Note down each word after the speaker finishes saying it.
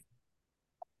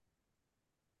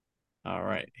All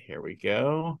right, here we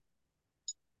go.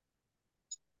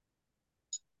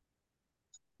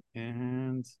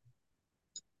 And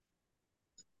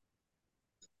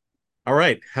all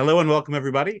right, hello and welcome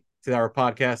everybody to our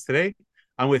podcast today.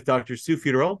 I'm with Dr. Sue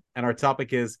Futeral, and our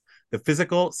topic is the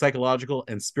physical, psychological,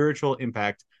 and spiritual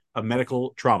impact of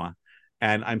medical trauma.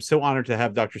 And I'm so honored to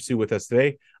have Dr. Sue with us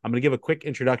today. I'm going to give a quick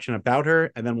introduction about her,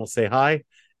 and then we'll say hi.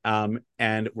 And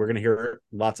we're going to hear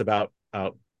lots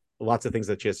of things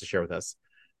that she has to share with us.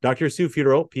 Dr. Sue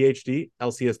Futeral, PhD,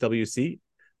 LCSWC,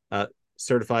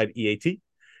 certified EAT,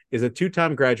 is a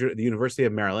two-time graduate of the University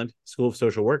of Maryland School of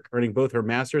Social Work, earning both her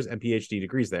master's and PhD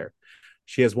degrees there.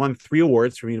 She has won 3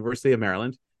 awards from the University of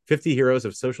Maryland: 50 Heroes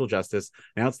of Social Justice,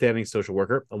 an Outstanding Social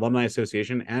Worker, Alumni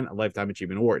Association, and a Lifetime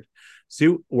Achievement Award.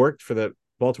 Sue worked for the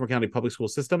Baltimore County Public School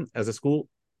System as a school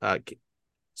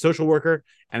social worker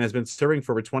and has been serving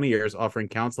for over 20 years, offering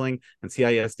counseling and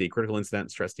CISD, critical incident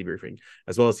and stress debriefing,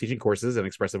 as well as teaching courses in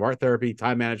expressive art therapy,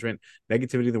 time management,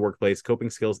 negativity in the workplace, coping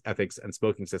skills, ethics, and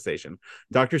smoking cessation.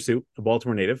 Dr. Sue, a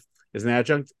Baltimore native, is an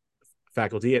adjunct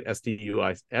faculty at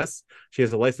SDUIS. She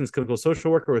is a licensed clinical social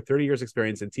worker with 30 years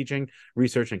experience in teaching,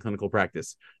 research, and clinical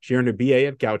practice. She earned her BA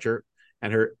at Goucher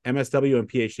and her MSW and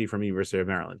PhD from the University of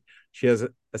Maryland. She has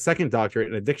a second doctorate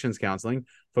in addictions counseling,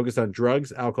 focused on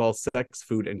drugs, alcohol, sex,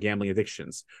 food, and gambling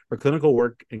addictions. Her clinical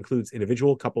work includes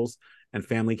individual, couples, and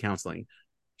family counseling.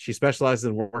 She specializes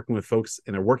in working with folks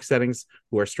in their work settings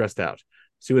who are stressed out.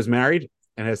 Sue is married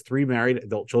and has 3 married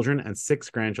adult children and 6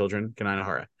 grandchildren,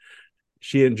 Kananahara.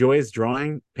 She enjoys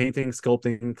drawing, painting,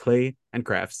 sculpting, clay, and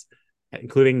crafts,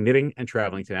 including knitting and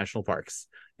traveling to national parks.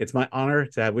 It's my honor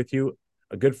to have with you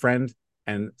a good friend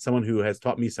and someone who has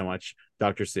taught me so much,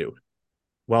 Dr. Sue.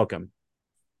 Welcome.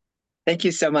 Thank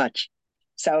you so much.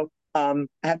 So I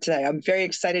have to say, I'm very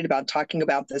excited about talking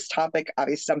about this topic.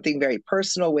 Obviously, something very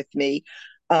personal with me.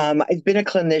 I've been a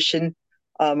clinician.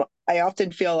 I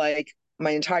often feel like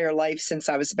my entire life since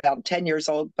I was about 10 years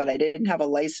old, but I didn't have a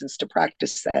license to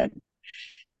practice then.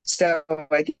 So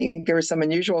I think there were some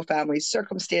unusual family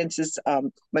circumstances.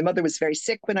 My mother was very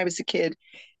sick when I was a kid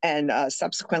and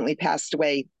subsequently passed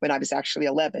away when I was actually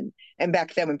 11. And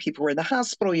back then, when people were in the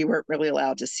hospital, you weren't really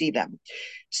allowed to see them.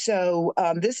 So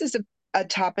this is a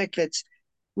topic that's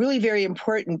really very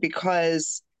important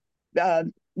because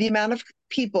the amount of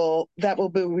people that will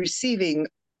be receiving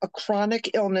a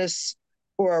chronic illness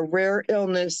or a rare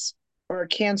illness or a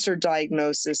cancer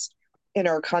diagnosis in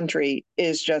our country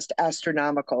is just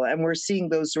astronomical. And we're seeing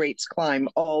those rates climb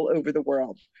all over the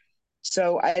world.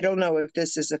 So I don't know if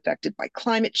this is affected by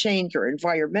climate change or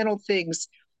environmental things,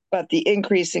 but the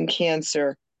increase in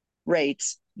cancer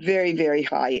rates, very, very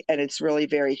high. And it's really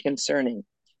very concerning.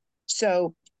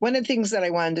 So one of the things that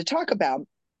I wanted to talk about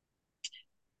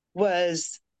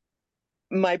was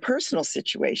my personal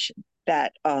situation,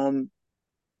 that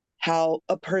how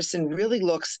a person really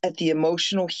looks at the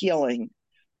emotional healing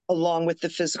along with the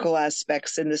physical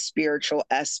aspects and the spiritual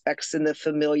aspects and the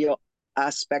familial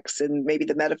aspects and maybe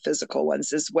the metaphysical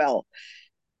ones as well.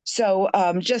 So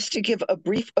just to give a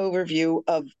brief overview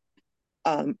of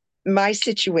my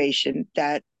situation,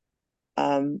 that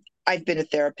I've been a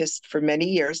therapist for many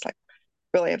years. Like,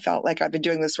 really, I felt like I've been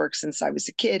doing this work since I was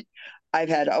a kid. I've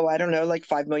had, I don't know, like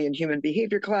 5 million human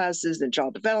behavior classes and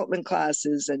child development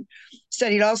classes, and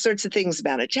studied all sorts of things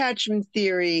about attachment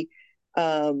theory,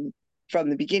 from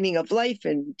the beginning of life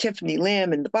and Tiffany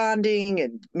Lamb and the bonding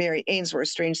and Mary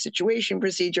Ainsworth's strange situation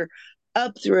procedure,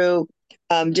 up through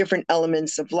different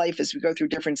elements of life as we go through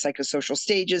different psychosocial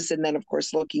stages. And then, of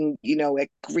course, looking, at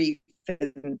grief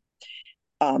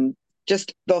and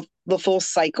just the full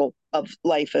cycle of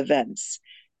life events.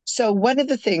 So one of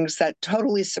the things that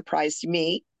totally surprised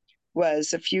me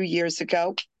was a few years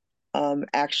ago,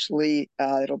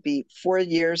 it'll be 4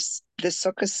 years. This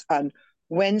took us on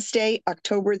Wednesday,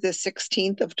 October the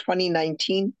 16th of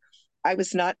 2019, I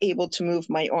was not able to move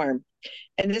my arm.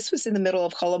 And this was in the middle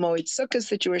of Chol Hamoed Sukkot,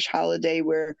 the Jewish holiday,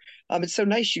 where it's so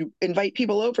nice. You invite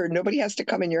people over. Nobody has to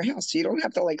come in your house. So you don't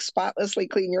have to spotlessly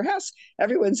clean your house.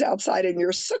 Everyone's outside in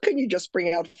your sukkah and you just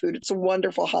bring out food. It's a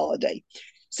wonderful holiday.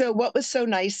 So what was so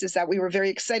nice is that we were very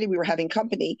excited. We were having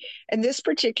company. And this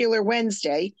particular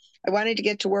Wednesday, I wanted to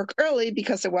get to work early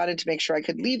because I wanted to make sure I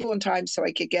could leave on time so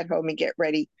I could get home and get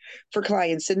ready for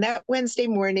clients. And that Wednesday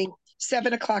morning,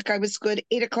 7 o'clock, I was good.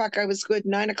 8 o'clock, I was good.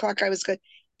 9 o'clock, I was good.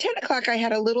 10 o'clock, I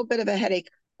had a little bit of a headache.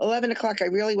 11 o'clock, I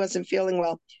really wasn't feeling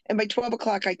well. And by 12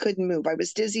 o'clock, I couldn't move. I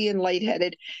was dizzy and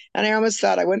lightheaded. And I almost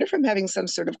thought, I wonder if I'm having some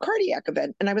sort of cardiac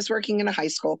event. And I was working in a high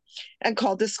school and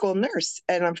called the school nurse.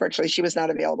 And unfortunately, she was not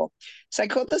available. So I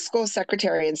called the school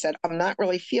secretary and said, I'm not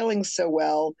really feeling so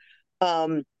well.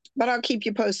 but I'll keep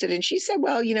you posted. And she said,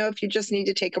 well, if you just need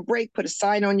to take a break, put a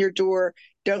sign on your door,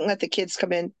 don't let the kids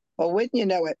come in. Well, wouldn't you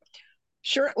know it?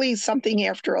 Shortly, something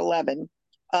after 11,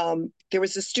 there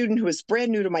was a student who was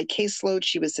brand new to my caseload.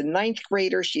 She was a ninth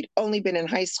grader. She'd only been in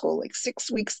high school like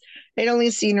 6 weeks. I'd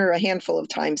only seen her a handful of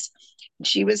times.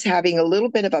 She was having a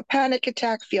little bit of a panic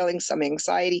attack, feeling some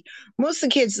anxiety. Most of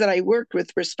the kids that I worked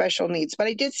with were special needs, but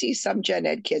I did see some gen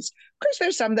ed kids. Of course,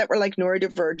 there's some that were like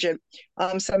neurodivergent,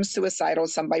 some suicidal,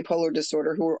 some bipolar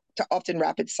disorder, who were often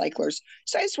rapid cyclers.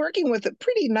 So I was working with a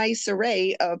pretty nice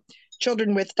array of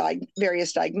children with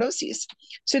various diagnoses.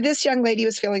 So this young lady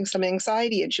was feeling some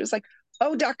anxiety, and she was like,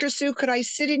 oh, Dr. Sue, could I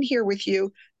sit in here with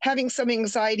you having some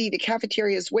anxiety? The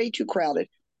cafeteria is way too crowded.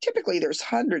 Typically, there's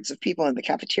hundreds of people in the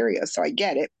cafeteria, so I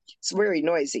get it. It's very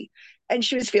noisy. And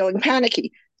she was feeling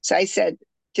panicky. So I said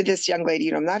to this young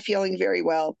lady, I'm not feeling very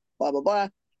well, blah, blah, blah.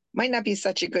 Might not be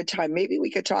such a good time. Maybe we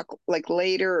could talk like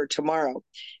later or tomorrow.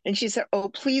 And she said, oh,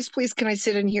 please, please, can I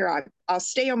sit in here? I'll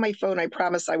stay on my phone. I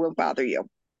promise I won't bother you.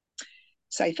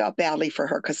 So I felt badly for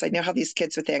her because I know how these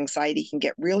kids with anxiety can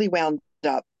get really wound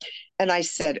up. And I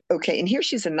said, okay. And here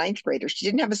she's a ninth grader. She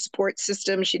didn't have a support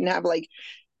system. She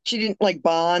didn't like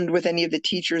bond with any of the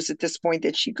teachers at this point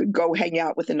that she could go hang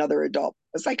out with another adult.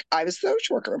 It's like I was a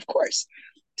social worker, of course.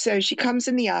 So she comes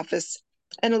in the office,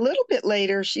 and a little bit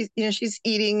later, she's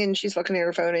eating and she's looking at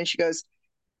her phone, and she goes,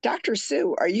 Dr.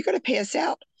 Sue, are you going to pass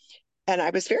out? And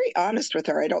I was very honest with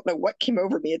her. I don't know what came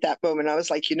over me at that moment. I was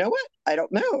like, you know what? I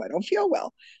don't know. I don't feel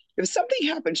well. If something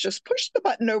happens, just push the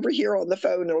button over here on the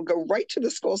phone. It'll go right to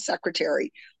the school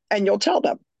secretary and you'll tell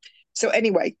them. So,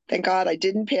 anyway, thank God I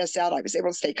didn't pass out. I was able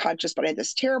to stay conscious, but I had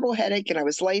this terrible headache and I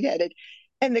was lightheaded.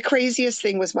 And the craziest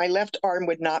thing was my left arm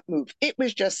would not move. It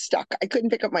was just stuck. I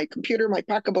couldn't pick up my computer, my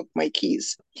pocketbook, my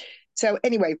keys. So,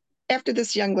 anyway, after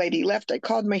this young lady left, I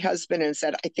called my husband and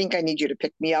said, I think I need you to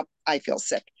pick me up. I feel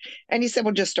sick. And he said,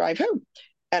 well, just drive home.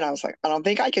 And I was like, I don't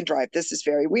think I can drive. This is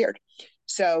very weird.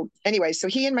 So, anyway, so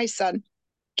he and my son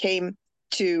came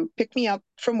to pick me up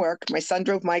from work. My son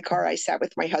drove my car. I sat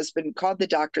with my husband, called the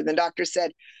doctor. And the doctor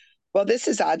said, well, this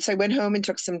is odd. So I went home and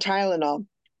took some Tylenol.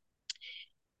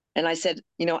 And I said,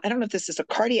 I don't know if this is a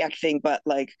cardiac thing, but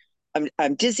like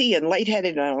I'm dizzy and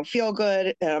lightheaded and I don't feel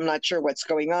good. And I'm not sure what's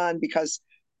going on because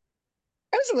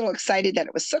I was a little excited that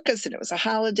it was Sukkot and it was a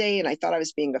holiday, and I thought I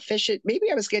was being efficient.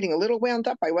 Maybe I was getting a little wound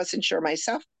up. I wasn't sure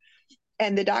myself.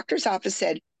 And the doctor's office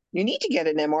said, you need to get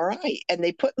an MRI. And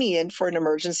they put me in for an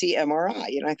emergency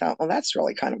MRI. And I thought, well, that's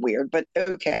really kind of weird, but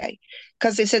okay.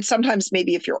 Because they said sometimes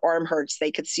maybe if your arm hurts,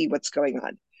 they could see what's going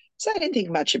on. So I didn't think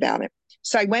much about it.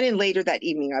 So I went in later that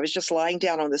evening. I was just lying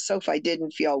down on the sofa. I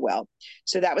didn't feel well.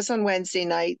 So that was on Wednesday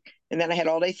night. And then I had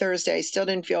all day Thursday. I still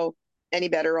didn't feel any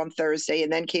better on Thursday.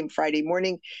 And then came Friday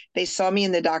morning. They saw me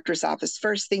in the doctor's office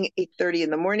first thing, 8:30 in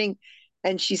the morning.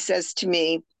 And she says to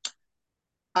me,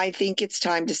 I think it's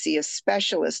time to see a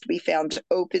specialist. We found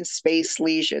open space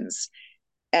lesions.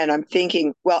 And I'm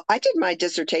thinking, well, I did my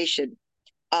dissertation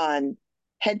on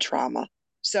head trauma.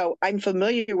 So I'm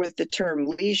familiar with the term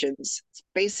lesions. It's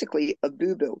basically a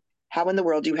boo boo. How in the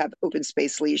world do you have open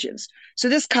space lesions? So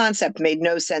this concept made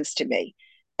no sense to me.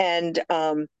 And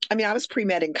I mean, I was pre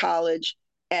med in college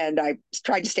and I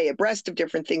tried to stay abreast of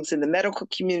different things in the medical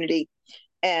community.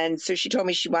 And so she told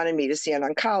me she wanted me to see an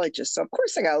oncologist. So, of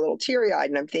course, I got a little teary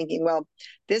eyed and I'm thinking, well,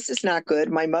 this is not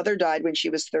good. My mother died when she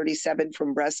was 37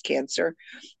 from breast cancer.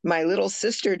 My little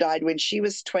sister died when she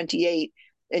was 28,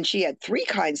 and she had three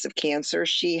kinds of cancer.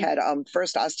 She had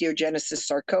first osteogenesis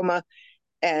sarcoma,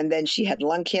 and then she had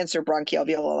lung cancer,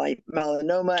 bronchoalveolar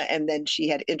melanoma, and then she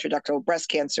had intraductal breast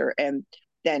cancer. And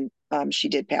then she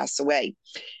did pass away.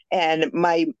 And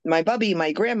my bubby,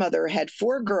 my grandmother, had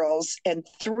four girls, and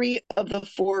three of the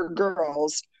four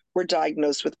girls were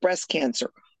diagnosed with breast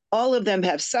cancer. All of them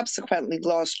have subsequently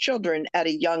lost children at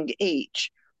a young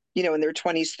age, in their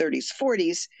 20s, 30s,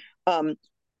 40s,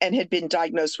 and had been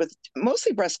diagnosed with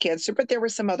mostly breast cancer, but there were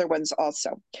some other ones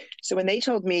also. So when they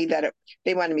told me that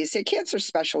they wanted me to see a cancer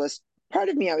specialist, part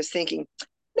of me, I was thinking,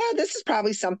 no, this is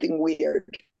probably something weird.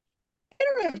 I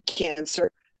don't have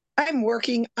cancer. I'm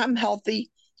working. I'm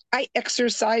healthy. I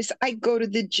exercise. I go to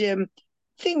the gym.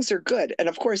 Things are good. And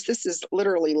of course, this is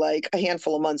literally like a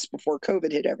handful of months before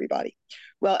COVID hit everybody.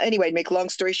 Well, anyway, make long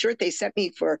story short, they sent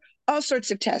me for all sorts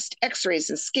of tests,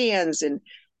 x-rays and scans and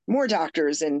more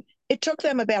doctors. And it took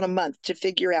them about a month to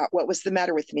figure out what was the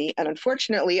matter with me. And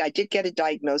unfortunately, I did get a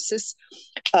diagnosis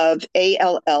of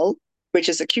ALL, which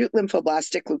is acute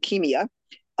lymphoblastic leukemia,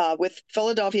 with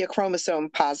Philadelphia chromosome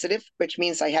positive, which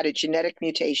means I had a genetic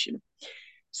mutation.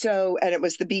 So, and it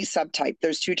was the B subtype.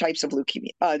 There's two types of leukemia,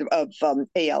 of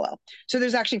ALL. So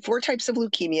there's actually four types of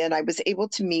leukemia, and I was able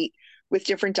to meet with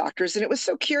different doctors. And it was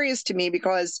so curious to me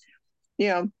because,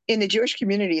 in the Jewish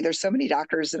community, there's so many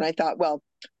doctors. And I thought, well,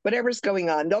 whatever's going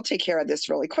on, they'll take care of this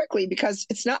really quickly because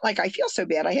it's not like I feel so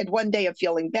bad. I had one day of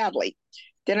feeling badly.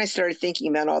 Then I started thinking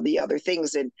about all the other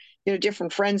things. And,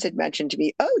 different friends had mentioned to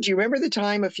me, oh, do you remember the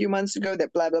time a few months ago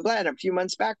that blah, blah, blah, and a few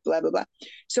months back, blah, blah, blah.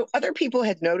 So other people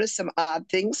had noticed some odd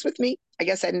things with me. I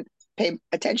guess I didn't pay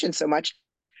attention so much.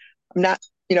 I'm not,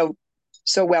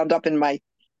 so wound up in my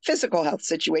physical health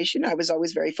situation. I was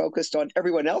always very focused on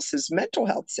everyone else's mental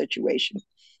health situation.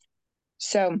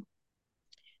 So,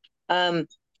 um,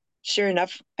 sure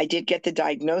enough, I did get the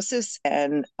diagnosis,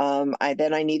 and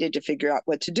I needed to figure out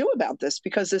what to do about this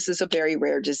because this is a very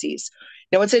rare disease.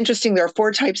 Now, what's interesting, there are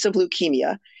four types of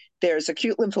leukemia. There's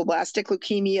acute lymphoblastic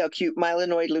leukemia, acute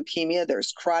myeloid leukemia,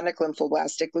 there's chronic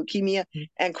lymphoblastic leukemia,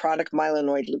 and chronic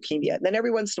myeloid leukemia. And then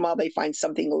every once in a while, they find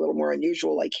something a little more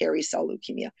unusual, like hairy cell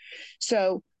leukemia.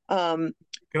 So, Can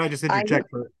I just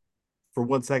interject for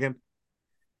 1 second?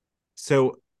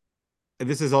 So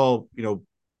this is all,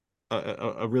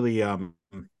 a really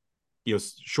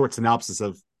short synopsis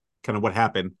of kind of what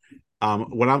happened.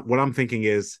 What I'm thinking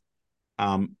is,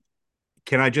 um,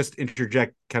 can I just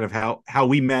interject kind of how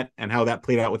we met and how that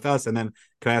played out with us, and then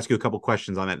can I ask you a couple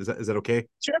questions on that? Is that okay?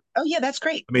 sure. Oh yeah, that's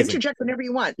great. Amazing. Interject whenever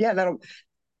you want. Yeah, that'll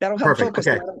help Perfect. focus.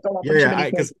 So Okay. I don't go off Yeah, on too yeah.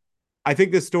 many Because things. I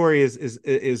think this story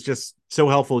is just so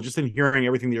helpful, just in hearing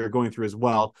everything that you're going through as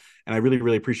well. And I really,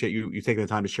 really appreciate you taking the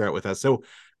time to share it with us. So,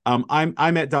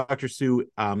 I met Dr. Sue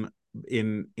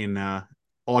in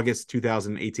August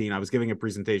 2018. I was giving a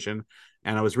presentation,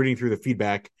 and I was reading through the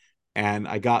feedback, and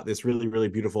I got this really, really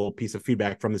beautiful piece of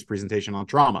feedback from this presentation on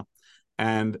trauma.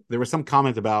 And there was some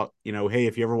comment about, hey,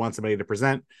 if you ever want somebody to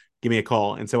present, give me a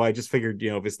call. And so I just figured,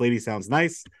 if this lady sounds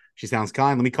nice, she sounds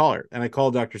kind, let me call her. And I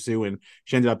called Dr. Sue, and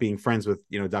she ended up being friends with,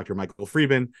 Dr. Michael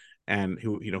Friedman, and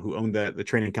who owned the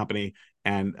training company.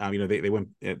 And they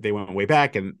went way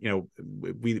back, and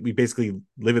we basically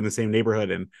live in the same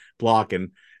neighborhood and block, and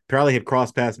probably had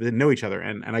crossed paths but didn't know each other.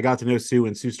 And I got to know Sue,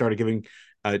 and Sue started giving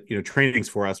trainings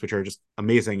for us, which are just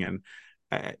amazing. And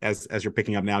as you're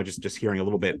picking up now, just hearing a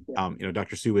little bit,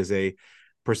 Dr. Sue is a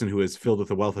person who is filled with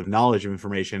a wealth of knowledge of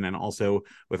information, and also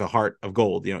with a heart of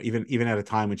gold. Even at a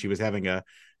time when she was having a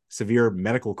severe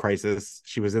medical crisis,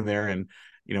 she was in there and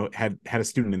had a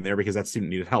student in there because that student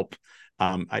needed help.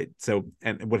 And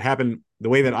what happened, the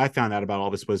way that I found out about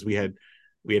all this was we had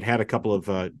a couple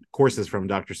of courses from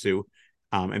Dr. Sue.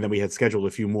 And then we had scheduled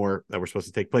a few more that were supposed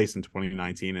to take place in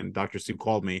 2019. And Dr. Sue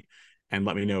called me and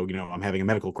let me know, I'm having a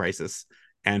medical crisis.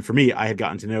 And for me, I had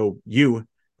gotten to know you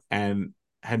and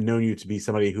had known you to be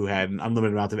somebody who had an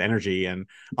unlimited amount of energy and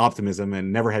optimism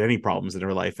and never had any problems in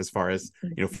her life as far as,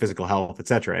 physical health,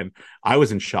 etc. And I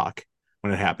was in shock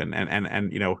when it happened. And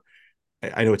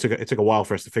I know it took a while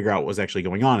for us to figure out what was actually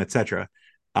going on, etc.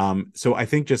 So I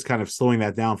think just kind of slowing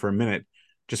that down for a minute,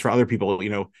 just for other people,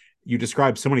 you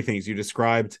described so many things. You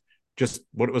described just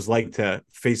what it was like to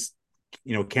face,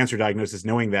 cancer diagnosis,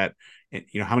 knowing that,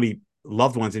 how many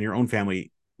loved ones in your own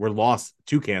family were lost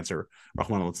to cancer,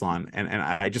 Rahman al-Islam. And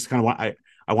I just kind of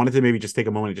I wanted to maybe just take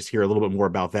a moment and just hear a little bit more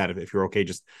about that, if you're okay,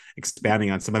 just expanding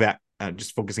on some of that,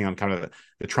 just focusing on kind of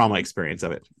the trauma experience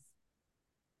of it.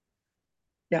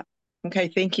 Yeah. Okay.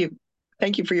 Thank you.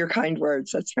 Thank you for your kind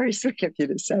words. That's very sweet of you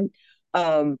to say.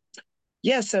 Um,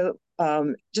 yeah. So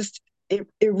just it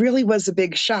really was a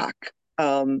big shock.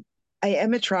 I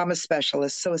am a trauma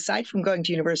specialist. So aside from going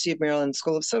to University of Maryland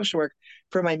School of Social Work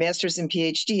for my master's and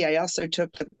PhD, I also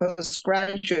took the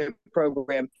postgraduate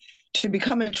program to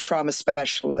become a trauma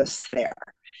specialist there.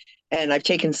 And I've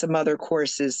taken some other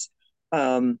courses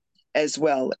as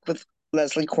well with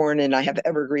Leslie Korn, and I have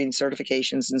evergreen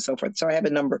certifications and so forth. So I have a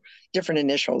number of different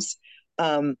initials.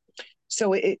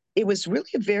 So it was really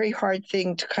a very hard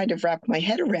thing to kind of wrap my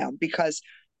head around because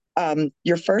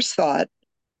your first thought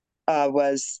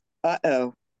was,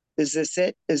 uh-oh, is this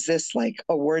it? Is this like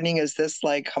a warning? Is this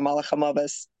like Hamalach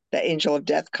Hamavas, the angel of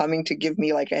death, coming to give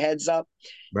me like a heads up?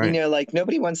 Right. Like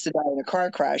nobody wants to die in a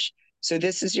car crash. So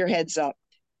this is your heads up.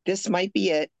 This might be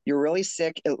it. You're really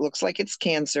sick. It looks like it's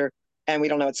cancer, and we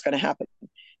don't know what's going to happen.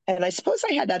 And I suppose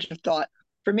I had that thought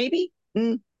for maybe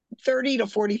 30 to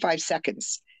 45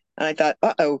 seconds. And I thought,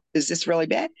 uh-oh, is this really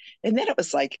bad? And then it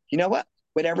was like, you know what?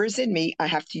 Whatever is in me, I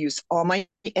have to use all my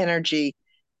energy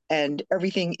and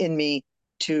everything in me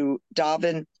to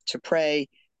daven, to pray,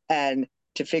 and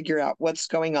to figure out what's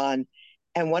going on.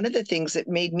 And one of the things that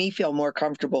made me feel more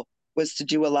comfortable was to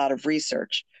do a lot of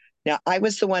research. Now, I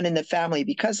was the one in the family,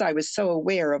 because I was so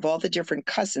aware of all the different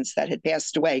cousins that had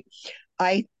passed away.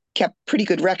 I kept pretty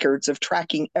good records of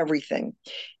tracking everything.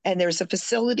 And there's a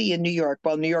facility in New York.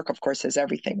 Well, New York, of course, has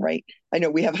everything, right? I know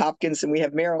we have Hopkins and we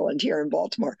have Maryland here in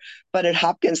Baltimore, but at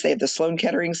Hopkins, they have the Sloan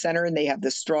Kettering Center and they have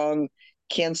the strong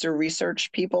cancer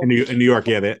research people. In New York,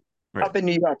 yeah, that right. Up in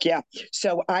New York, yeah.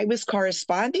 So I was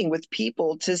corresponding with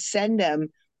people to send them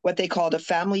what they called a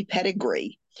family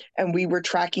pedigree, and we were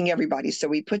tracking everybody. So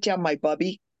we put down my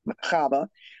bubby, Chava,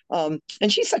 and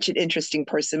she's such an interesting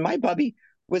person. My bubby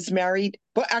was married,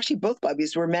 well, actually, both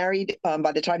bubbies were married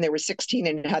by the time they were 16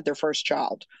 and had their first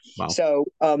child. Wow. So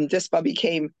this bubby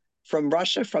came from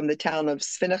Russia, from the town of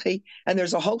Svinechy, and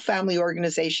there's a whole family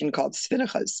organization called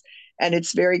Svinechas. And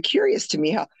it's very curious to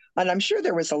me how, and I'm sure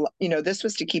there was this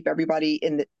was to keep everybody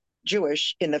in the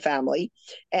Jewish in the family,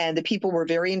 and the people were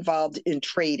very involved in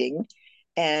trading,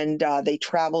 and they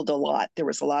traveled a lot. There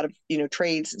was a lot of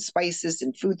trades and spices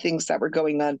and food things that were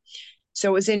going on. So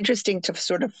it was interesting to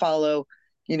sort of follow,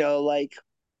 like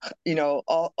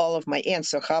all of my aunts.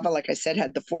 So Chava, like I said,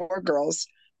 had the four girls.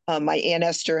 My aunt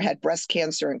Esther had breast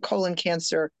cancer and colon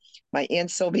cancer. My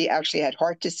aunt Sylvie actually had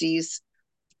heart disease.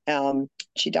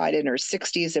 She died in her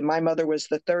 60s, and my mother was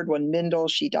the third one, Mindel.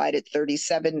 She died at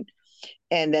 37.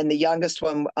 And then the youngest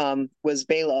one was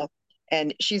Bela,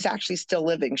 and she's actually still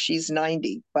living. She's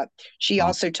 90, but she Wow.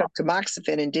 also took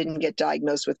tamoxifen and didn't get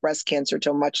diagnosed with breast cancer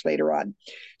till much later on.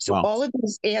 So Wow. all of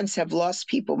these aunts have lost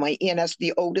people. My aunt S,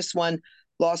 the oldest one,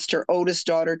 lost her oldest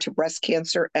daughter to breast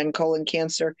cancer and colon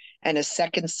cancer, and a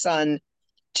second son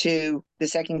to the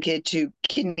second kid to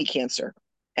kidney cancer.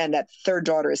 And that third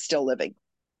daughter is still living.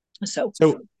 So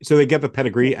So they get the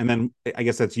pedigree, and then I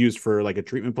guess that's used for like a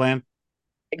treatment plan.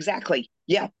 exactly.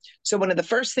 Yeah. So one of the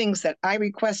first things that I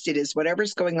requested is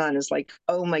whatever's going on is like,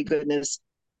 oh my goodness,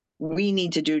 we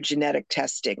need to do genetic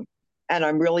testing. And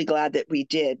I'm really glad that we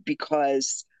did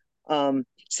because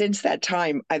since that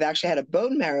time, I've actually had a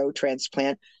bone marrow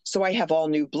transplant. So I have all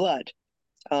new blood.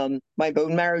 My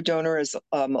bone marrow donor is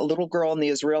a little girl in the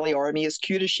Israeli army, as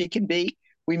cute as she can be.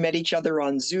 We met each other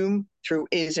on Zoom through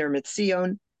Ezer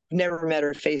Mitzion. Never met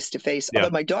her face to face, Yeah.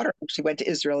 although my daughter actually went to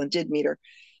Israel and did meet her.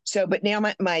 So, but now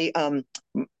my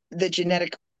the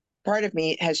genetic part of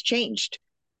me has changed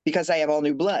because I have all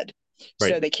new blood. Right.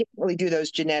 So they can't really do those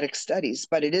genetic studies,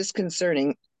 but it is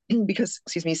concerning because,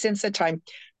 excuse me, since that time,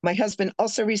 my husband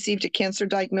also received a cancer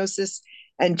diagnosis,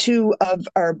 and two of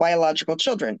our biological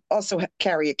children also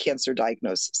carry a cancer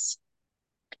diagnosis.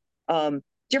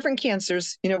 Different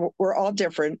cancers, we're all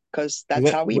different because Is that's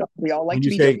that how we all like when to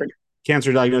you be say different.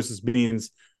 cancer diagnosis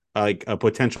means like a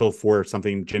potential for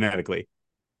something genetically,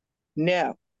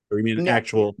 No, or you mean no,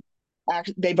 actual?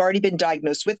 they've already been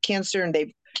diagnosed with cancer and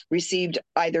they've received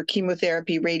either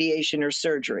chemotherapy, radiation, or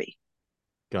surgery.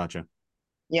 Gotcha.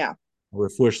 Yeah, We're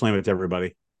foolish slam it to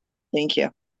everybody. thank you.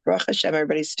 Baruch Hashem,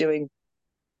 everybody's doing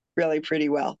really pretty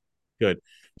well. Good.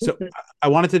 So I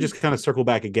wanted to just kind of circle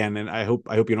back again, and I hope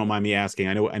you don't mind me asking.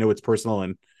 I know it's personal,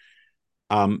 and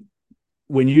um,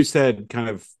 when you said kind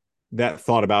of that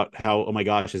thought about how, oh my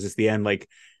gosh, is this the end? Like,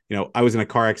 I was in a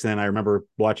car accident. I remember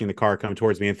watching the car come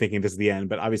towards me and thinking this is the end,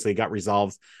 but obviously it got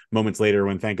resolved moments later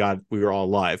when, thank God, we were all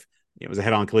alive. It was a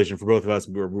head-on collision for both of us.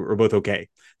 We were both okay.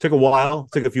 Took a while,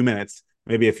 took a few minutes,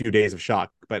 maybe a few days of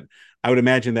shock, but I would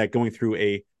imagine that going through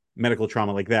a medical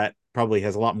trauma like that probably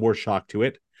has a lot more shock to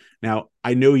it. Now,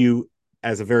 I know you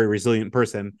as a very resilient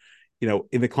person.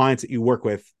 In the clients that you work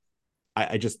with,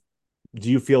 I just do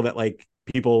you feel that like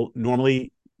people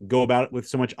normally go about it with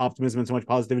so much optimism and so much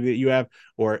positivity that you have,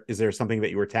 or is there something that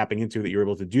you were tapping into that you're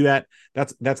able to do that?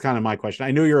 That's kind of my question.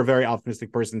 I know you're a very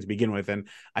optimistic person to begin with, and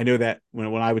I know that when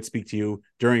I would speak to you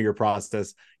during your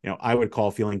process, I would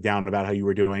call feeling down about how you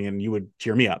were doing, and you would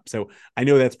cheer me up. So I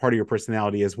know that's part of your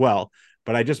personality as well.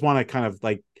 But I just want to kind of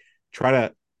like try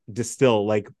to distill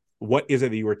like what is it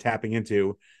that you were tapping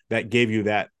into that gave you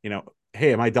that,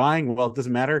 hey, am I dying? Well, it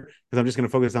doesn't matter because I'm just going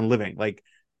to focus on living. Like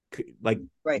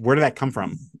Right, where did that come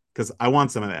from? Because I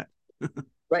want some of that.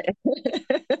 right.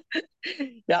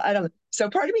 Yeah, I don't. So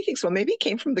part of me thinks, well, maybe it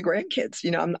came from the grandkids.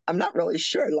 I'm not really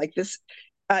sure. Like this,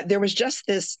 there was just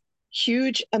this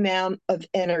huge amount of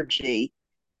energy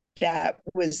that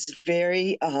was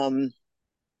very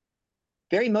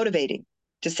motivating,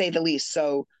 to say the least.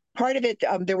 So part of it,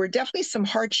 there were definitely some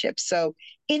hardships. So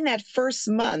in that first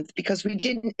month, because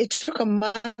it took a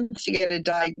month to get a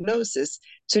diagnosis.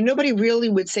 So nobody really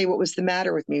would say what was the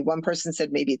matter with me. One person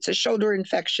said maybe it's a shoulder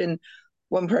infection.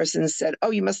 One person said,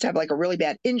 oh, you must have like a really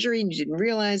bad injury and you didn't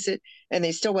realize it. And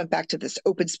they still went back to this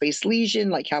open space lesion.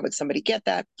 Like, how would somebody get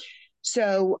that?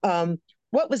 So,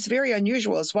 what was very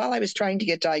unusual is while I was trying to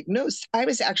get diagnosed, I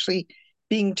was actually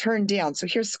being turned down. So,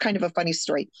 here's kind of a funny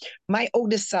story. My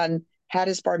oldest son had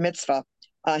his bar mitzvah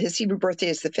His Hebrew birthday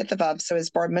is the 5th of Av, so his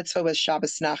bar mitzvah was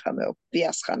Shabbos Nachamu,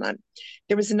 V'eschanan.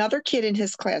 There was another kid in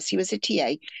his class, he was a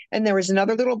TA, and there was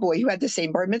another little boy who had the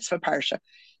same bar mitzvah parsha.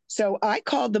 So I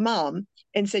called the mom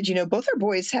and said, both our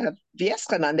boys have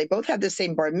V'eschanan, they both have the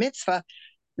same bar mitzvah.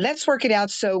 Let's work it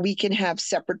out so we can have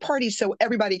separate parties so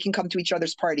everybody can come to each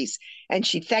other's parties. And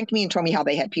she thanked me and told me how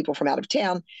they had people from out of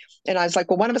town. And I was like,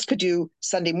 well, one of us could do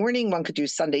Sunday morning, one could do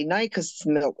Sunday night because it's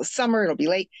the middle of the summer, it'll be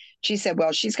late. She said,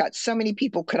 well, she's got so many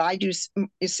people. Could I do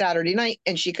Saturday night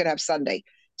and she could have Sunday?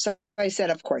 So I said,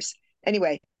 of course.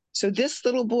 Anyway, so this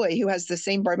little boy who has the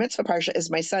same bar mitzvah parsha as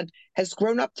my son has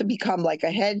grown up to become like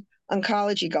a head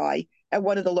oncology guy at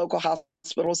one of the local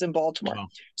hospitals in Baltimore. Wow.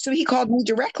 So he called me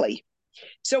directly.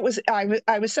 So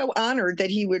I was so honored that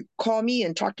he would call me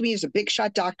and talk to me as a big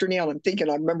shot doctor now. And I'm thinking,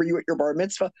 I remember you at your bar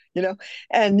mitzvah,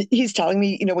 and he's telling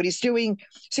me, what he's doing.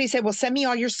 So he said, well, send me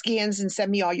all your scans and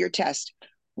send me all your tests.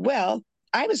 Well,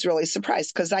 I was really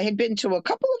surprised because I had been to a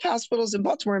couple of hospitals in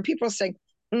Baltimore and people were saying,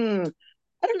 I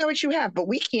don't know what you have, but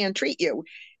we can't treat you.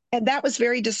 And that was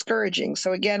very discouraging.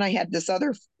 So again, I had this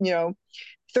other,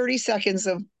 30 seconds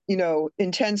of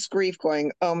intense grief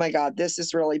going, oh my God, this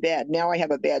is really bad. Now I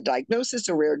have a bad diagnosis,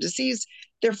 a rare disease.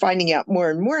 They're finding out more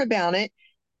and more about it.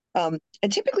 And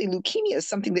typically leukemia is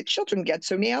something that children get.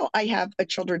 So now I have a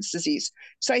children's disease.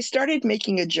 So I started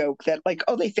making a joke that like,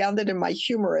 oh, they found it in my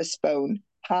humerus bone.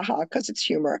 Haha, because it's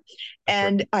humor. That's right.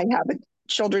 And I have a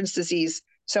children's disease.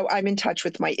 So I'm in touch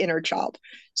with my inner child.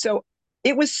 So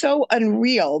it was so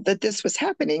unreal that this was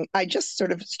happening. I just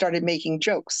sort of started making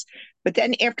jokes. But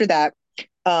then after that,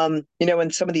 and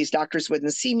some of these doctors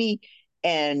wouldn't see me.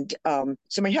 And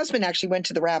so my husband actually went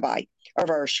to the rabbi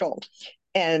of our shul,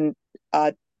 and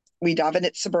we davened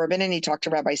at Suburban, and he talked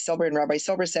to Rabbi Silber, and Rabbi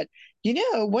Silber said,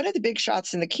 one of the big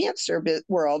shots in the cancer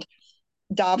world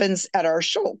davens at our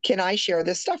shul. Can I share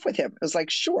this stuff with him? I was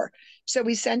like, sure. So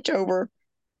we sent over,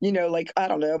 like, I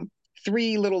don't know,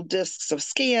 3 little discs of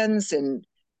scans and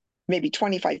maybe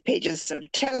 25 pages of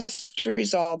test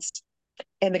results.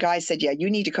 And the guy said, yeah, you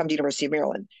need to come to University of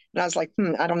Maryland. And I was like,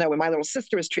 I don't know. When my little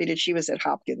sister was treated, she was at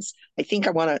Hopkins. I think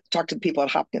I want to talk to the people at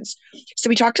Hopkins. So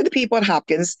we talked to the people at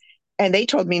Hopkins, and they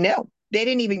told me no. They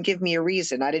didn't even give me a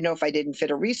reason. I didn't know if I didn't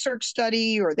fit a research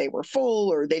study or they were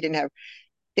full or they didn't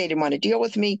want to deal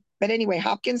with me. But anyway,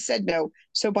 Hopkins said no.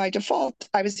 So by default,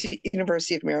 I was at the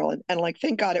University of Maryland. And like,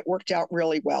 thank God it worked out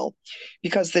really well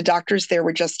because the doctors there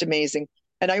were just amazing.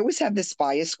 And I always have this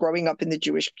bias growing up in the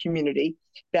Jewish community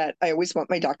that I always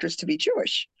want my doctors to be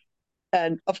Jewish.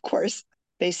 And of course,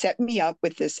 they set me up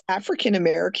with this African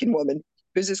American woman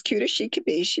who's as cute as she could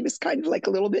be. She was kind of like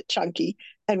a little bit chunky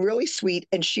and really sweet,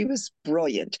 and she was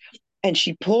brilliant. And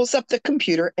she pulls up the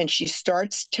computer and she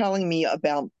starts telling me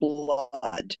about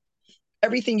blood,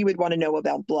 everything you would want to know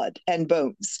about blood and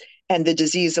bones and the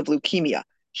disease of leukemia.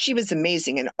 She was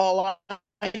amazing. And all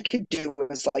I could do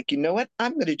was like, you know what?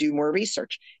 I'm going to do more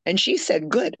research. And she said,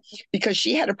 good, because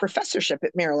she had a professorship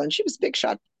at Maryland. She was big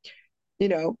shot, you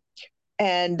know.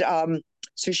 And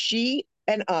so she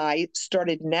and I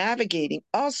started navigating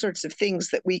all sorts of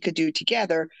things that we could do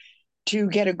together to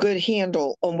get a good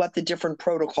handle on what the different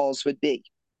protocols would be.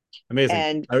 Amazing.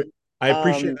 And I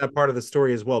appreciate um, that part of the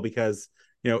story as well because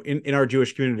in our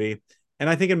Jewish community, and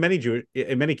I think in many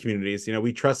communities,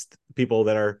 we trust people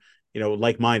that are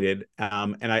like-minded.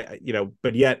 And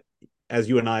but yet, as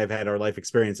you and I have had our life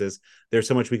experiences, there's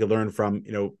so much we could learn from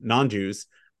non-Jews,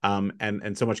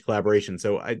 and so much collaboration.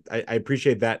 So I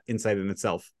appreciate that insight in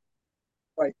itself.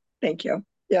 right, thank you.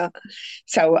 Yeah.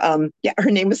 So yeah,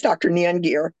 her name was Dr. Nian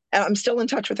Gear, and I'm still in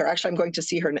touch with her. Actually, I'm going to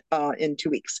see her in 2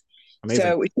 weeks. Amazing.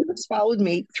 So she has followed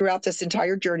me throughout this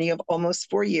entire journey of almost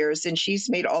 4 years, and she's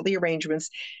made all the arrangements.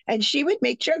 And she would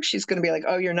make jokes. She's going to be like,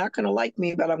 "Oh, you're not going to like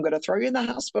me, but I'm going to throw you in the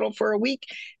hospital for a week,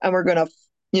 and we're going to,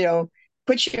 you know,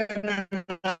 put you in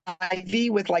an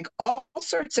IV with like all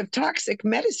sorts of toxic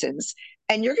medicines,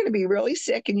 and you're going to be really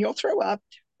sick, and you'll throw up."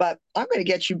 But I'm going to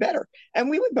get you better. And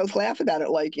we would both laugh about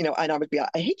it. Like, and I would be, I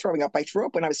hate throwing up. I threw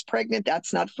up when I was pregnant.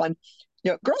 That's not fun.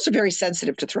 Girls are very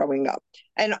sensitive to throwing up.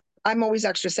 And I'm always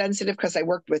extra sensitive because I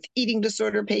worked with eating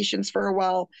disorder patients for a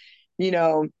while, you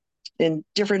know, in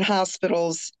different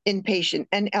hospitals, inpatient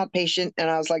and outpatient. And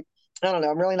I was like, I don't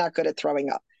know, I'm really not good at throwing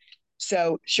up.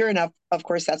 So sure enough, of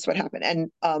course, that's what happened.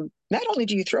 And not only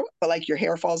do you throw up, but like your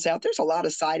hair falls out, there's a lot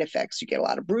of side effects. You get a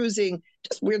lot of bruising,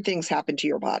 just weird things happen to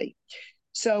your body.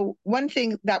 So one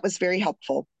thing that was very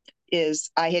helpful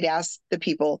is I had asked the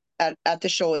people at the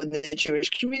show in the Jewish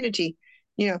community,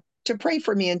 to pray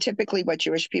for me. And typically what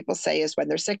Jewish people say is when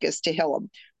they're sick is Tehillim,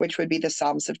 which would be the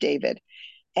Psalms of David.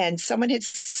 And someone had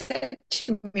said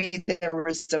to me that there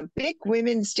was a big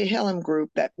women's Tehillim group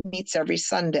that meets every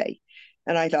Sunday.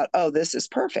 And I thought, oh, this is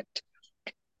perfect.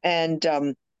 And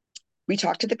we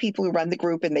talked to the people who run the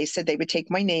group, and they said they would take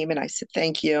my name. And I said,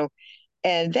 thank you.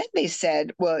 And then they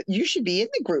said, well, you should be in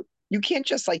the group. You can't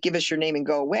just like give us your name and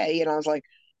go away. And I was like,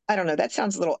 I don't know. That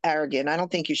sounds a little arrogant. I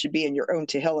don't think you should be in your own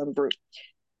Tehillim group.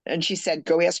 And she said,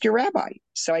 go ask your rabbi.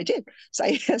 So I did. So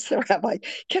I asked the rabbi,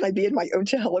 can I be in my own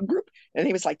Tehillim group? And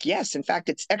he was like, yes. In fact,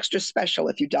 it's extra special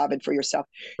if you daven for yourself.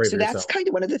 Pray So for that's yourself. kind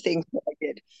of one of the things that I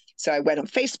did. So I went on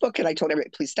Facebook and I told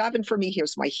everybody, please daven for me.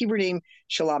 Here's my Hebrew name,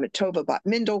 Shalom Tova Bat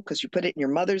Mindel, because you put it in your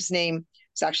mother's name.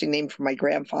 It's actually named for my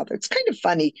grandfather. It's kind of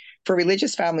funny for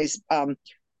religious families.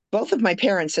 Both of my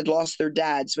parents had lost their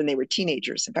dads when they were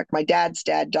teenagers. In fact, my dad's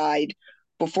dad died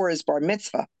before his bar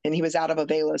mitzvah, and he was out of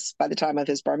Avelis by the time of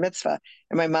his bar mitzvah.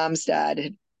 And my mom's dad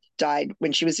had died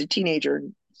when she was a teenager.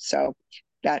 So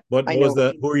that I What was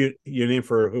know who were your name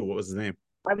for who? What was his name?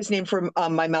 I was named for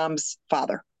my mom's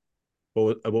father,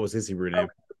 What was his Hebrew oh, name?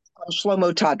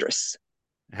 Shlomo Tadris.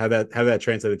 How that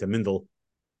translated to Mindel?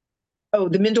 Oh,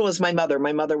 the Mindel is my mother.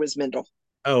 My mother was Mindel.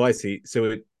 Oh, I see.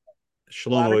 So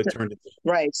Shlomo it turned into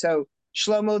Right. So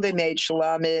Shlomo they made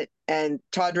Shalamit, and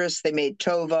Tadris they made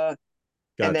Tova,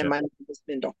 and then gotcha. my mom was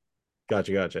Mindel.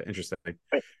 Gotcha. Interesting.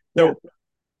 Right. Yeah.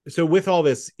 So with all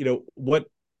this, what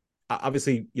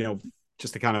obviously,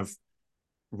 just to kind of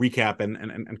recap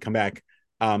and come back,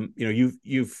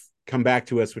 you've come back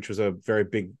to us, which was a very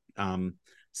big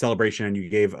celebration, and you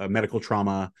gave a medical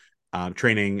trauma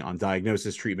training on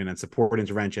diagnosis, treatment, and support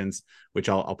interventions, which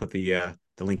I'll put the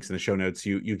links in the show notes.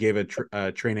 You gave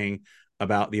a training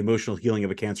about the emotional healing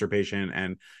of a cancer patient,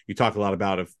 and you talk a lot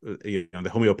about the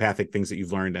homeopathic things that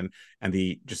you've learned, and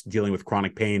the just dealing with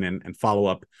chronic pain and follow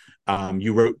up.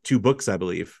 You wrote 2 books, I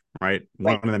believe, right?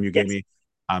 One Right. of them you gave Yes.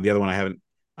 me. The other one I haven't.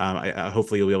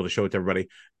 Hopefully you'll be able to show it to everybody.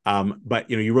 But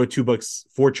you wrote 2 books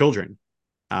for children.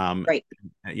 Um, Right.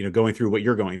 going through what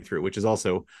you're going through, which is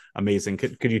also amazing.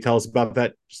 Could you tell us about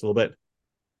that just a little bit?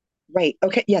 Right.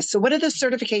 Okay. Yes. So one of the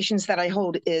certifications that I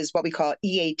hold is what we call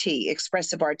EAT,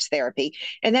 Expressive Arts Therapy.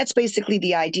 And that's basically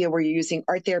the idea where you're using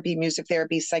art therapy, music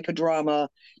therapy, psychodrama,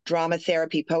 drama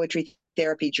therapy, poetry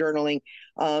therapy, journaling.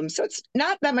 So it's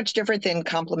not that much different than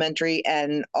complementary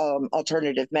and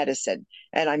alternative medicine.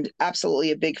 And I'm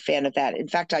absolutely a big fan of that. In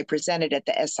fact, I presented at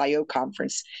the SIO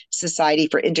conference, Society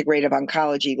for Integrative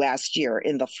Oncology, last year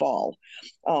in the fall,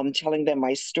 telling them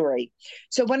my story.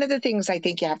 So one of the things I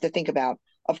think you have to think about,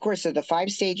 of course, are the 5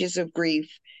 stages of grief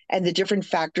and the different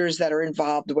factors that are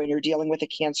involved when you're dealing with a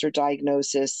cancer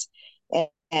diagnosis.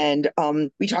 And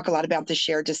we talk a lot about the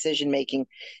shared decision making.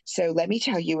 So let me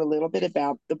tell you a little bit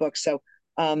about the book. So,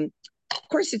 of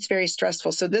course, it's very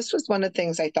stressful. So this was one of the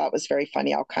things I thought was very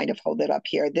funny. I'll kind of hold it up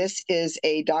here. This is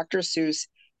a Dr. Seuss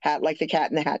hat, like the Cat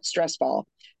in the Hat stress ball.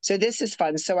 So this is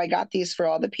fun. So I got these for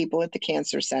all the people at the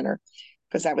cancer center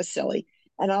because that was silly.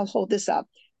 And I'll hold this up.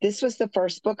 This was the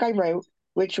first book I wrote,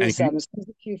 which And was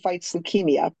Susie Q Fights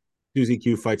Leukemia. Susie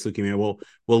Q Fights Leukemia.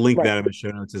 We'll link Right. that in the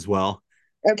show notes as well.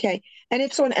 Okay. And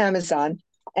it's on Amazon.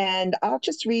 And I'll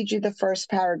just read you the first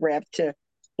paragraph to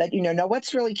let you know. Now,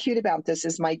 what's really cute about this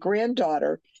is my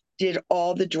granddaughter did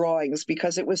all the drawings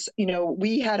because it was,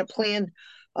 we had a plan.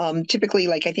 Typically,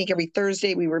 like I think every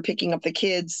Thursday, we were picking up the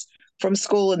kids from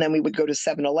school, and then we would go to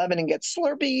 7-Eleven and get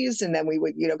Slurpees. And then we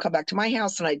would, come back to my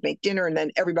house and I'd make dinner, and then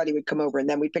everybody would come over. And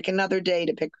then we'd pick another day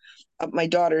to pick up my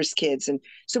daughter's kids. And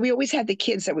so we always had the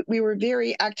kids that we were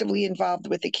very actively involved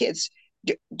with the kids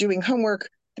doing homework,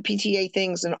 the PTA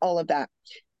things, and all of that.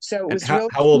 So it And was really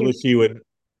how old cute. was she when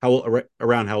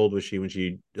around how old was she when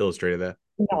she illustrated that?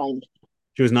 9,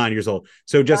 She was 9 years old.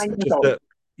 So 9 years old.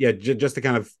 just to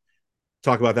kind of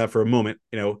talk about that for a moment,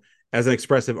 as an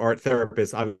expressive art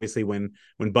therapist, obviously when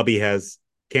Bubby has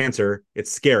cancer,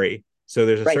 it's scary. So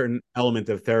there's a Right, certain element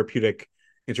of therapeutic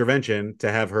intervention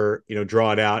to have her,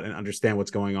 draw it out and understand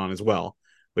what's going on as well,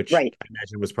 which right. I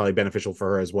imagine was probably beneficial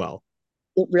for her as well.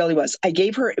 It really was. I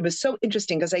gave her, it was so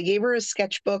interesting because I gave her a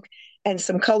sketchbook and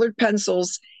some colored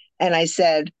pencils. And I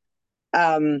said,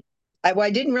 well, I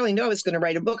didn't really know I was going to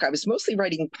write a book. I was mostly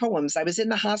writing poems. I was in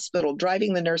the hospital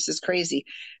driving the nurses crazy.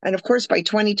 And of course, by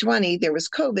 2020, there was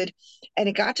COVID. And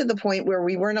it got to the point where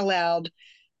we weren't allowed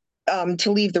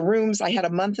to leave the rooms. I had a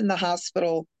month in the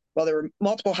hospital. Well, there were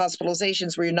multiple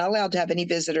hospitalizations where you're not allowed to have any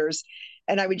visitors.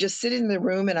 And I would just sit in the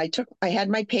room and I had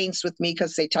my paints with me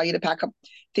because they tell you to pack up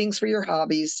things for your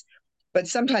hobbies. But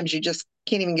sometimes you just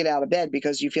can't even get out of bed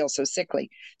because you feel so sickly.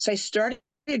 So I started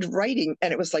writing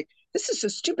and it was like, this is so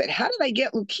stupid. How did I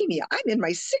get leukemia? I'm in my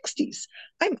 60s.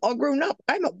 I'm all grown up.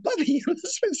 I'm a bubby. I'm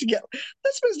supposed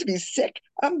to be sick.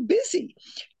 I'm busy.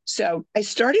 So I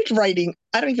started writing.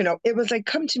 I don't even know. It was like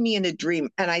come to me in a dream.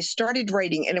 And I started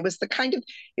writing, and it was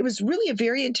it was really a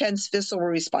very intense visceral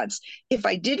response. If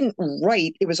I didn't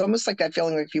write, it was almost like that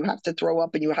feeling like you have to throw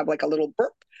up and you have like a little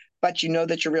burp, but you know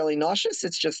that you're really nauseous.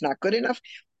 It's just not good enough.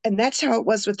 And that's how it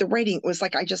was with the writing. It was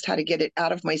like I just had to get it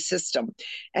out of my system.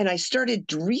 And I started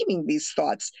dreaming these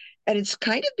thoughts. And it's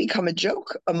kind of become a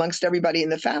joke amongst everybody in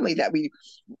the family that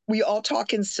we all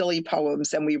talk in silly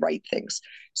poems and we write things.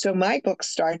 So my book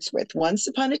starts with once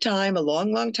upon a time, a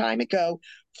long, long time ago,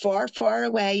 far, far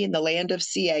away in the land of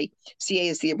CA. CA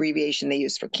is the abbreviation they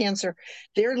use for cancer.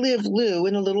 There lived Lou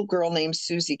and a little girl named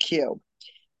Susie Q.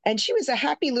 And she was a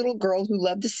happy little girl who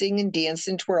loved to sing and dance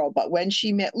and twirl. But when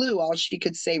she met Lou, all she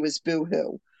could say was boo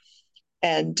hoo.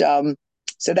 And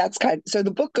so that's so the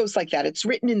book goes like that. It's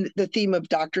written in the theme of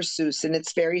Dr. Seuss, and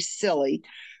it's very silly.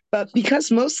 But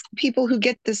because most people who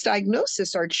get this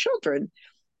diagnosis are children,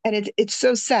 and it's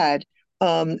so sad.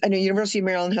 I know University of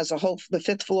Maryland has the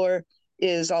fifth floor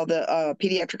is all the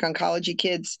pediatric oncology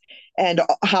kids, and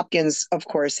Hopkins, of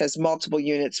course, has multiple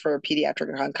units for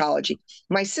pediatric oncology.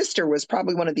 My sister was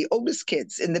probably one of the oldest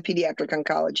kids in the pediatric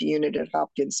oncology unit at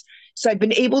Hopkins, so I've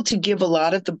been able to give a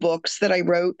lot of the books that I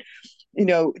wrote,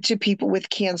 to people with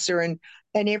cancer. And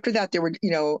after that, there were,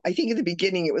 I think in the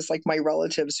beginning it was like my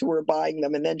relatives who were buying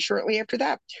them, and then shortly after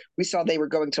that, we saw they were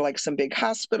going to like some big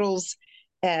hospitals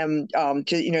and to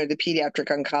the pediatric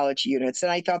oncology units,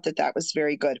 and I thought that that was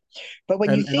very good. But when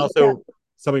you And think about, also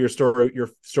some of your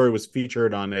story was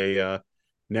featured on a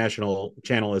national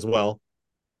channel as well,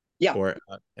 yeah, or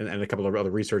and a couple of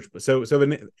other research. So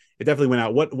it definitely went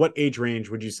out. What age range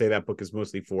would you say that book is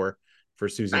mostly for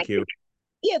Susie I Q? think,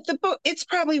 yeah, the book, it's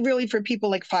probably really for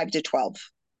people like 5 to 12,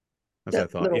 That's what the I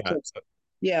thought. little Yeah. kids.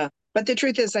 Yeah. But the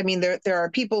truth is, I mean, there are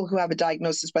people who have a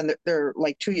diagnosis when they're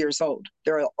like 2 years old.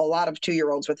 There are a lot of 2 year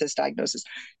olds with this diagnosis.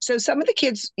 So some of the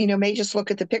kids, may just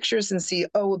look at the pictures and see,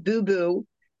 oh, a boo boo,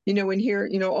 and here,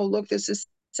 oh, look, this is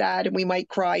sad, and we might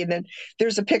cry. And then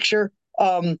there's a picture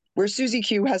where Susie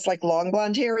Q has like long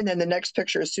blonde hair, and then the next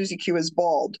picture is Susie Q is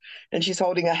bald, and she's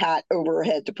holding a hat over her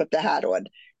head to put the hat on,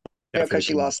 because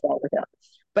she Definitely. lost all her hair.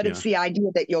 But Yeah. it's the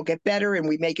idea that you'll get better, and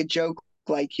we make a joke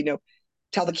like,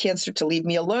 tell the cancer to leave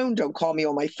me alone. Don't call me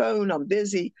on my phone. I'm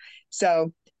busy.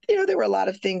 So, there were a lot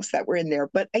of things that were in there.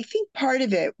 But I think part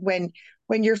of it, when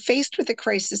you're faced with a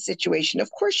crisis situation,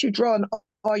 of course you draw on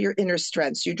all your inner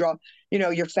strengths. You draw,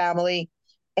 your family.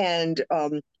 And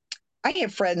I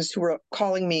have friends who are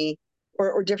calling me,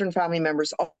 or different family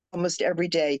members, almost every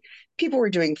day. People were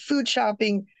doing food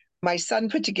shopping. My son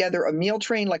put together a meal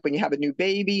train, like when you have a new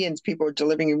baby and people are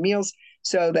delivering you meals,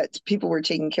 so that people were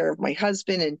taking care of my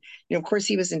husband. And, of course,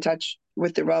 he was in touch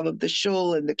with the Rav of the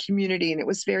Shul and the community, and it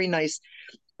was very nice.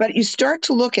 But you start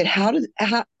to look at how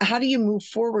do you move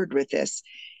forward with this?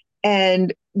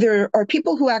 And there are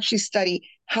people who actually study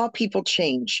how people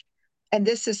change. And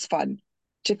this is fun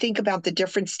to think about the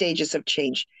different stages of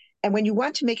change. And when you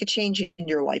want to make a change in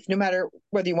your life, no matter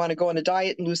whether you want to go on a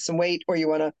diet and lose some weight, or you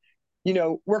want to,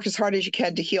 work as hard as you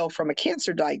can to heal from a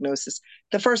cancer diagnosis,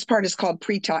 the first part is called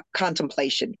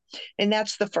pre-contemplation. And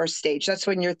that's the first stage. That's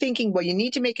when you're thinking, well, you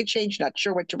need to make a change, not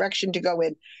sure what direction to go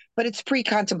in, but it's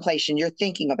pre-contemplation. You're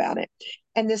thinking about it.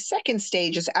 And the second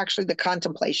stage is actually the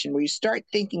contemplation, where you start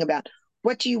thinking about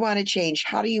what do you want to change?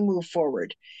 How do you move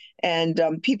forward? And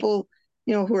people,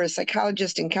 who are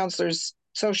psychologists and counselors,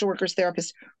 social workers,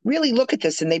 therapists, really look at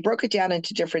this, and they broke it down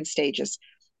into different stages.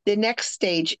 The next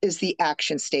stage is the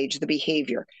action stage, the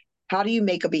behavior. How do you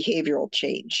make a behavioral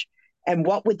change? And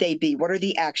what would they be? What are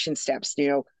the action steps?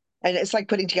 And it's like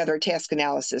putting together a task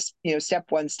analysis, step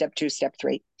one, step two, step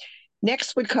three.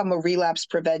 Next would come a relapse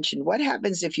prevention. What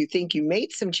happens if you think you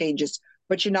made some changes,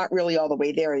 but you're not really all the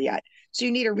way there yet? So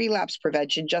you need a relapse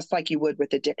prevention, just like you would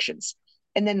with addictions.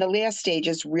 And then the last stage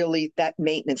is really that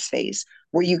maintenance phase,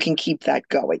 where you can keep that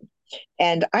going.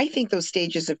 And I think those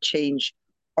stages of change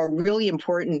are really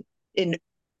important in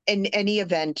any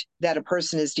event that a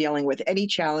person is dealing with, any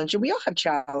challenge. And we all have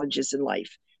challenges in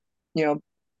life. You know,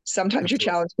 sometimes your Absolutely.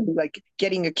 challenge can be like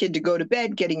getting a kid to go to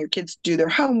bed, getting your kids to do their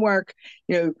homework,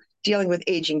 dealing with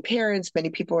aging parents. Many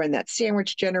people are in that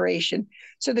sandwich generation.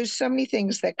 So there's so many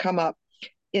things that come up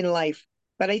in life.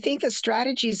 But I think the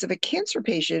strategies of a cancer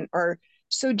patient are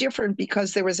so different,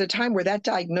 because there was a time where that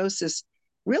diagnosis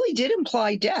really did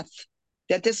imply death,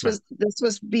 that Right. this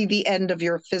was be the end of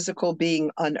your physical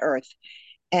being on earth.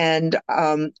 And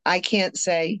I can't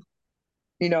say,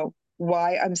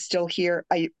 why I'm still here.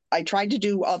 I tried to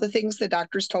do all the things the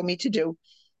doctors told me to do.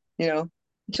 You know,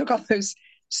 took all those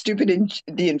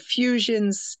the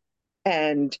infusions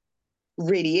and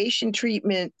radiation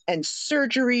treatment and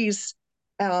surgeries.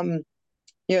 Um,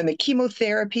 and the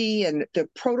chemotherapy and the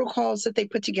protocols that they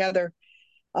put together.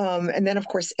 And then, of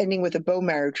course, ending with a bone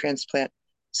marrow transplant.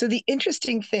 So the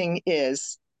interesting thing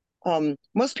is,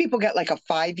 most people get like a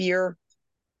 5 year,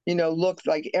 look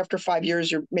like after 5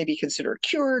 years, you're maybe considered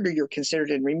cured or you're considered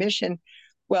in remission.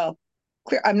 Well,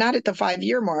 clear, I'm not at the 5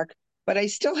 year mark, but I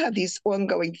still have these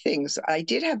ongoing things. I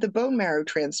did have the bone marrow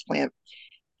transplant,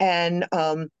 and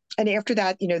after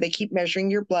that, they keep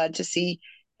measuring your blood to see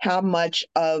how much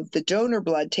of the donor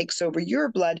blood takes over your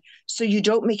blood, so you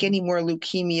don't make any more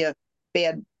leukemia,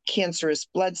 bad cancerous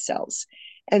blood cells.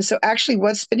 And so, actually,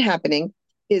 what's been happening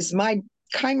is my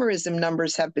chimerism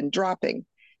numbers have been dropping.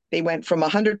 They went from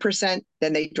 100%,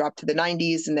 then they dropped to the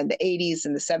 90s, and then the 80s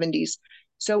and the 70s.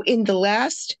 So, in the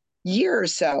last year or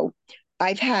so,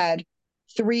 I've had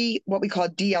three what we call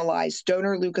DLIs,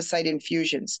 donor leukocyte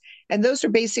infusions. And those are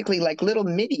basically like little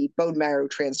mini bone marrow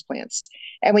transplants.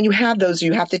 And when you have those,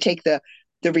 you have to take the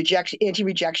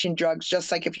anti-rejection drugs,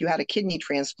 just like if you had a kidney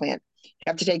transplant. You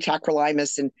have to take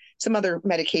tacrolimus and some other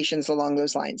medications along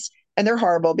those lines. And they're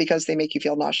horrible because they make you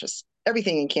feel nauseous.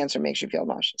 Everything in cancer makes you feel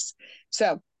nauseous.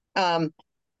 So um,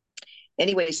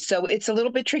 anyway, so it's a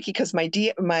little bit tricky because I've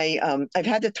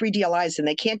had the three DLIs and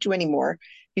they can't do any more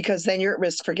because then you're at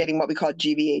risk for getting what we call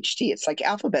GVHD. It's like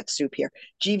alphabet soup here.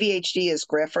 GVHD is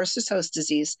graft versus host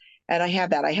disease, and I have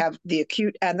that. I have the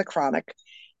acute and the chronic.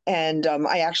 And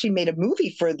I actually made a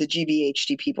movie for the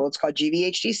GVHD people. It's called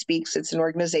GVHD Speaks. It's an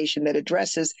organization that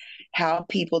addresses how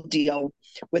people deal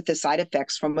with the side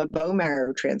effects from a bone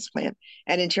marrow transplant.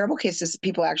 And in terrible cases,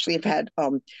 people actually have had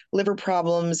liver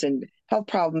problems and health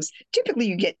problems. Typically,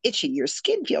 you get itchy. Your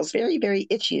skin feels very, very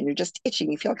itchy, and you're just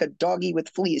itching. You feel like a doggy with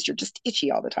fleas. You're just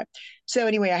itchy all the time. So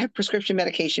anyway, I have prescription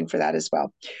medication for that as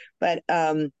well. But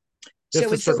Just so to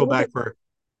it's a circle little back bit, for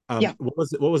yeah. what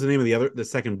was the name of the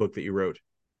second book that you wrote?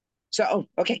 So,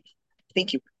 okay.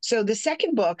 Thank you. So the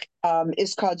second book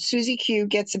is called Susie Q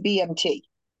Gets a BMT.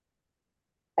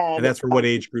 And And that's for what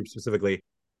age group specifically?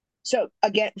 so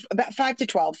again, about 5 to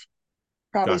 12,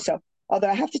 probably Gotcha. so. Although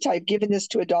I have to tell you, I've given this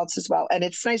to adults as well. And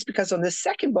it's nice because on the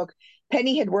second book,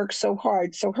 Penny had worked so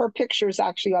hard. So her picture is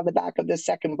actually on the back of the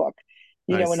second book,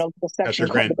 in a Nice. little That's section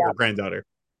called your About. granddaughter.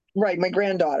 Right, my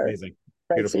granddaughter. Amazing.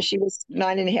 Right. So Beautiful. she was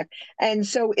 9 and a half. And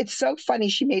so it's so funny.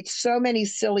 She made so many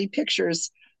silly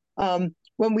pictures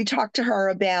when we talked to her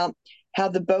about how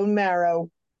the bone marrow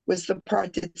was the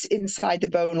part that's inside the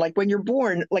bone. Like when you're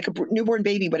born, like a newborn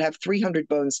baby would have 300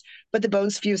 bones, but the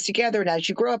bones fuse together. And as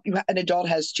you grow up, an adult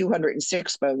has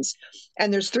 206 bones.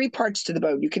 And there's three parts to the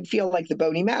bone. You can feel like the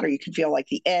bony matter, you can feel like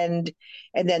the end.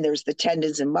 And then there's the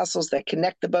tendons and muscles that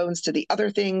connect the bones to the other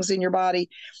things in your body.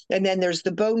 And then there's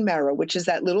the bone marrow, which is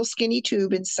that little skinny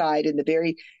tube inside in the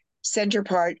very center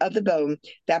part of the bone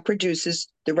that produces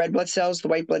the red blood cells, the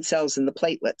white blood cells, and the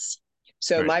platelets.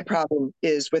 So Right. my problem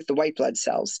is with the white blood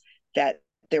cells, that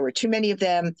there were too many of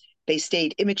them. They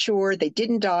stayed immature. They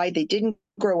didn't die. They didn't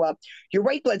grow up. Your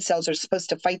white blood cells are supposed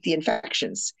to fight the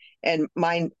infections, and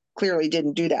mine clearly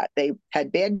didn't do that. They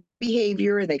had bad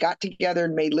behavior and they got together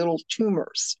and made little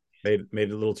tumors. Made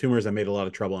little tumors that made a lot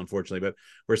of trouble, unfortunately. But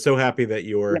we're so happy that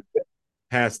you're Yeah.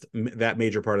 past that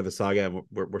major part of the saga.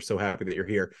 We're so happy that you're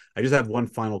here. I just have one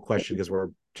final question because we're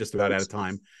just about out of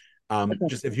time.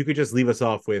 Just if you could just leave us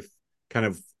off with kind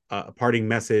of a parting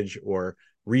message or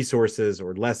resources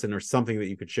or lesson or something that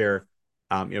you could share.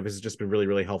 This has just been really,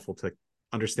 really helpful to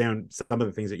understand some of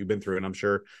the things that you've been through. And I'm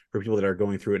sure for people that are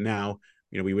going through it now,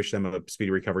 we wish them a speedy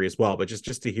recovery as well. But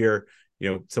just to hear,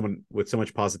 someone with so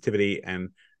much positivity,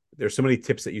 and there's so many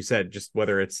tips that you said, just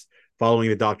whether it's following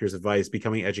the doctor's advice,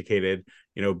 becoming educated,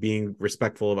 being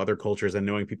respectful of other cultures and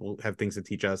knowing people have things to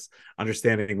teach us,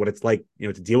 understanding what it's like,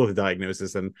 to deal with a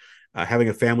diagnosis, and having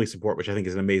a family support, which I think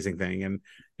is an amazing thing. And,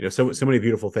 so many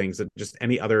beautiful things. And just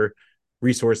any other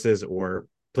resources or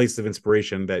places of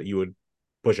inspiration that you would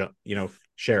push up,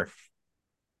 share.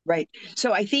 Right.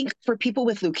 So I think for people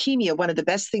with leukemia, one of the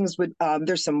best things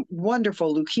there's some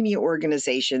wonderful leukemia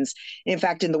organizations. In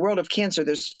fact, in the world of cancer,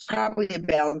 there's probably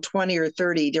about 20 or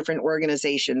 30 different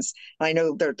organizations. I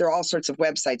know there are all sorts of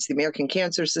websites, the American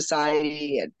Cancer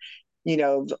Society and,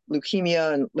 the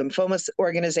Leukemia and Lymphoma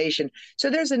Organization. So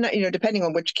there's depending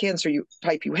on which cancer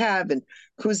type you have and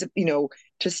who's,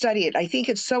 to study it. I think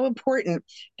it's so important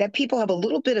that people have a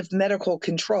little bit of medical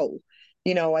control.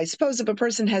 I suppose if a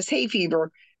person has hay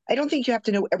fever, I don't think you have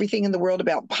to know everything in the world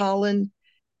about pollen.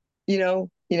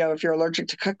 If you're allergic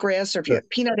to cut grass or if you Sure. have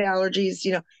peanut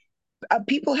allergies,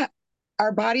 people have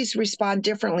our bodies respond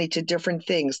differently to different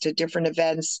things, to different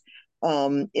events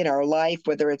in our life,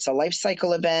 whether it's a life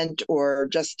cycle event or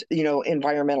just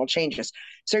environmental changes.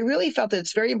 So I really felt that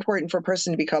it's very important for a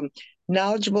person to become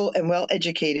knowledgeable and well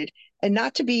educated and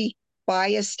not to be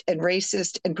biased and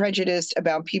racist and prejudiced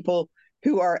about people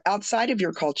who are outside of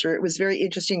your culture. It was very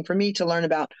interesting for me to learn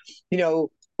about,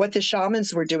 what the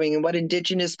shamans were doing and what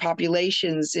indigenous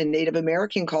populations in Native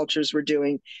American cultures were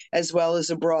doing, as well as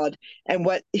abroad, and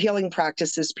what healing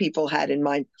practices people had in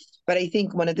mind. But I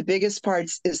think one of the biggest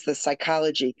parts is the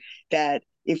psychology, that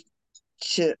if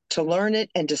to learn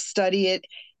it and to study it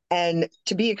and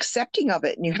to be accepting of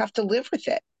it, and you have to live with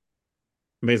it.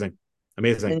 Amazing.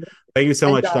 Amazing. And, Thank you so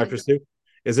and much, Dr. Stu.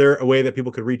 Is there a way that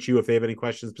people could reach you if they have any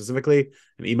questions specifically?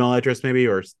 An email address, maybe,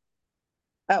 or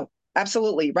Oh,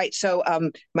 absolutely. Right. So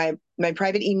my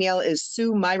private email is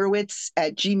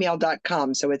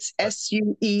suemeyrowitz@gmail.com. So it's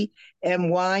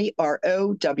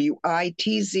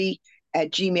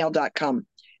SUEMYROWITZ@gmail.com.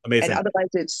 And amazing. otherwise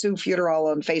it's Sue Futeral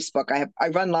on Facebook. I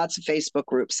run lots of Facebook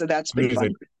groups, so that's been fun.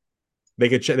 Amazing. They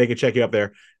could check you up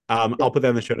there. Yeah. I'll put that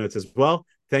in the show notes as well.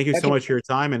 Thank you so Okay. much for your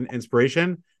time and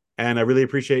inspiration. And I really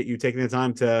appreciate you taking the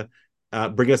time to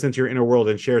bring us into your inner world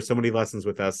and share so many lessons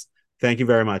with us. Thank you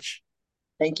very much.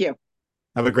 Thank you.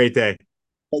 Have a great day.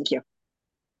 Thank you.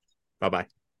 Bye bye.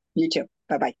 You too.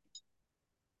 Bye bye.